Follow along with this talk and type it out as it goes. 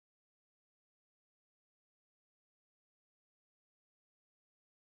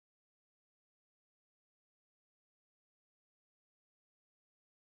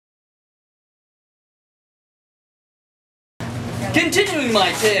Continuing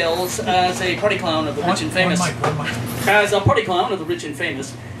my tales as a party clown of the rich and famous. As a party clown of the rich and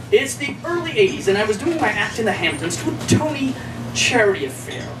famous, it's the early 80s, and I was doing my act in the Hamptons to a Tony charity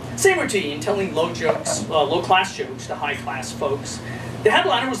affair. Same routine, telling low-class jokes to high-class folks. The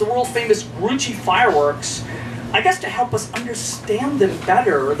headliner was the world-famous Grucci fireworks. I guess to help us understand them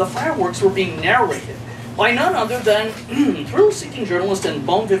better, the fireworks were being narrated by none other than thrill-seeking journalist and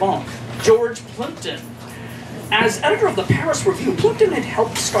bon vivant, George Plimpton. As editor of the Paris Review, Plimpton had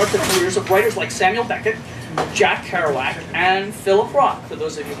helped start the careers of writers like Samuel Beckett, Jack Kerouac, and Philip Roth, for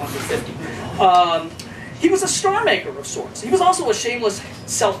those of you under 50. He was a star maker of sorts. He was also a shameless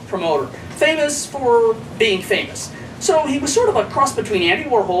self-promoter, famous for being famous. So he was sort of a cross between Andy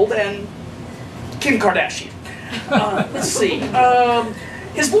Warhol and Kim Kardashian. Let's see.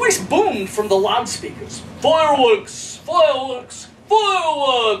 His voice boomed from the loudspeakers. Fireworks! Fireworks!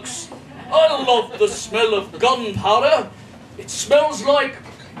 Fireworks! I love the smell of gunpowder. It smells like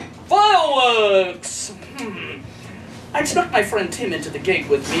fireworks. I'd snuck my friend Tim into the gig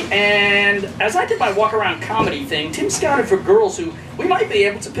with me, and as I did my walk-around comedy thing, Tim scouted for girls who we might be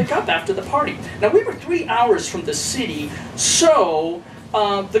able to pick up after the party. Now, we were 3 hours from the city, so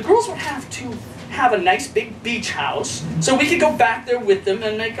the girls would have to have a nice big beach house, so we could go back there with them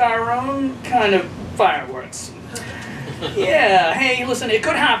and make our own kind of fireworks. Yeah, hey, listen, it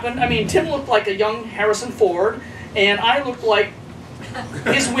could happen. I mean, Tim looked like a young Harrison Ford, and I looked like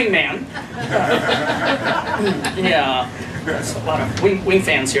his wingman. Yeah, there's a lot of wing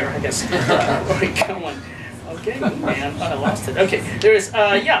fans here, I guess. Where are we going? Okay, wingman, I lost it. Okay, there's,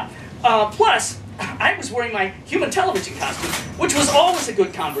 yeah. Plus, I was wearing my human television costume, which was always a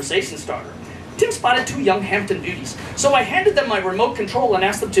good conversation starter. Tim spotted 2 young Hampton beauties, so I handed them my remote control and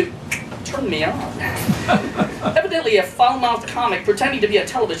asked them to turn me on. Evidently, a foul-mouthed comic pretending to be a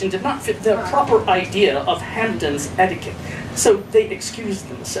television did not fit the proper idea of Hampton's etiquette, so they excused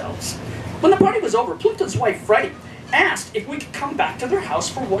themselves. When the party was over, Plimpton's wife, Freddie, asked if we could come back to their house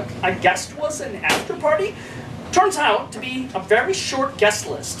for what I guessed was an after-party. Turns out to be a very short guest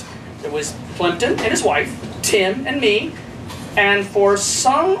list. There was Plimpton and his wife, Tim and me, and for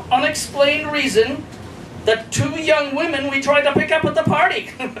some unexplained reason, the 2 young women we tried to pick up at the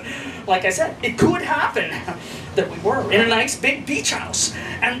party. Like I said, it could happen that we were in a nice big beach house,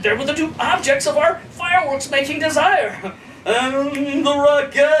 and there were the 2 objects of our fireworks-making desire. And the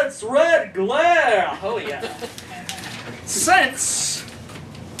rocket's red glare. Oh yeah. Since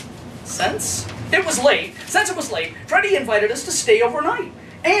it was late, Freddie invited us to stay overnight.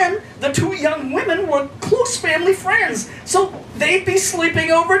 And the 2 young women were close family friends, so they'd be sleeping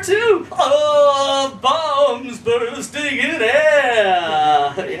over too. Oh, bombs bursting in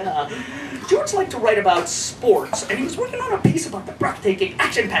air. Yeah. George liked to write about sports, and he was working on a piece about the breathtaking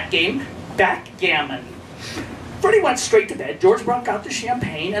action-packed game, Backgammon. Freddie went straight to bed, George brought out the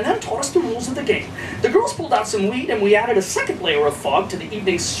champagne, and then taught us the rules of the game. The girls pulled out some weed, and we added a second layer of fog to the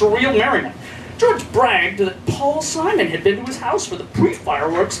evening's surreal merriment. George bragged that Paul Simon had been to his house for the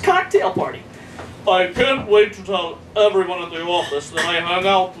pre-fireworks cocktail party. I can't wait to tell everyone at the office that I hung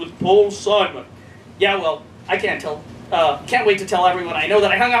out with Paul Simon. Yeah, well, I can't wait to tell everyone I know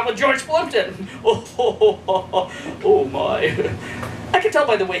that I hung out with George Plimpton. Oh my. I could tell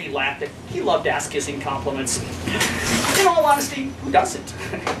by the way he laughed that he loved ass-kissing compliments. In all honesty, who doesn't?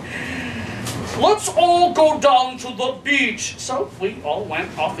 Let's all go down to the beach. So we all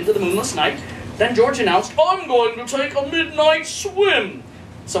went off into the moonless night. Then George announced, I'm going to take a midnight swim.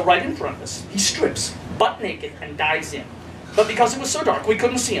 So right in front of us, he strips, butt naked, and dives in. But because it was so dark, we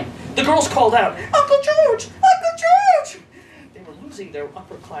couldn't see him. The girls called out, Uncle George! Uncle George! They were losing their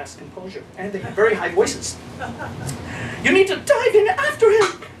upper-class composure, and they had very high voices. You need to dive in after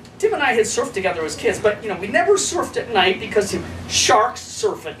him! Tim and I had surfed together as kids, but, we never surfed at night because sharks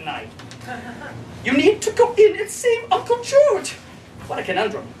surf at night. You need to go in and save Uncle George! What a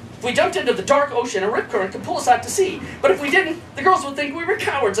conundrum. If we jumped into the dark ocean, a rip current could pull us out to sea. But if we didn't, the girls would think we were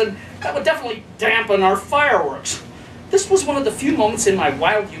cowards, and that would definitely dampen our fireworks. This was one of the few moments in my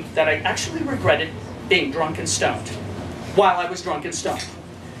wild youth that I actually regretted being drunk and stoned. While I was drunk and stoned.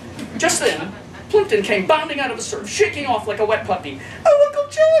 Just then, Plimpton came bounding out of the surf, shaking off like a wet puppy. Oh, Uncle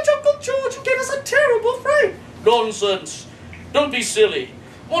George, you gave us a terrible fright. Nonsense. Don't be silly.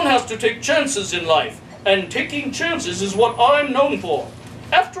 One has to take chances in life, and taking chances is what I'm known for.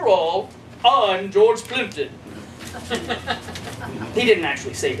 After all, I'm George Plimpton. He didn't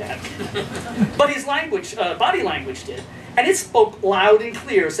actually say that. But his body language did. And it spoke loud and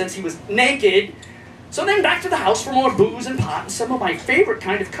clear since he was naked. So then back to the house for more booze and pot and some of my favorite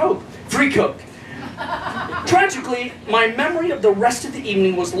kind of Coke. Free Coke. Tragically, my memory of the rest of the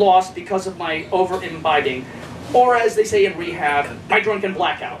evening was lost because of my over-imbibing. Or as they say in rehab, my drunken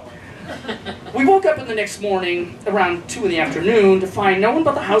blackout. We woke up in the next morning around 2 in the afternoon to find no one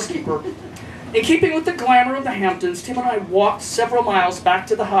but the housekeeper. In keeping with the glamour of the Hamptons, Tim and I walked several miles back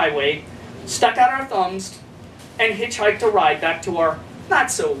to the highway, stuck out our thumbs, and hitchhiked a ride back to our not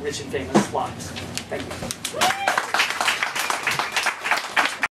so rich and famous lives. Thank you.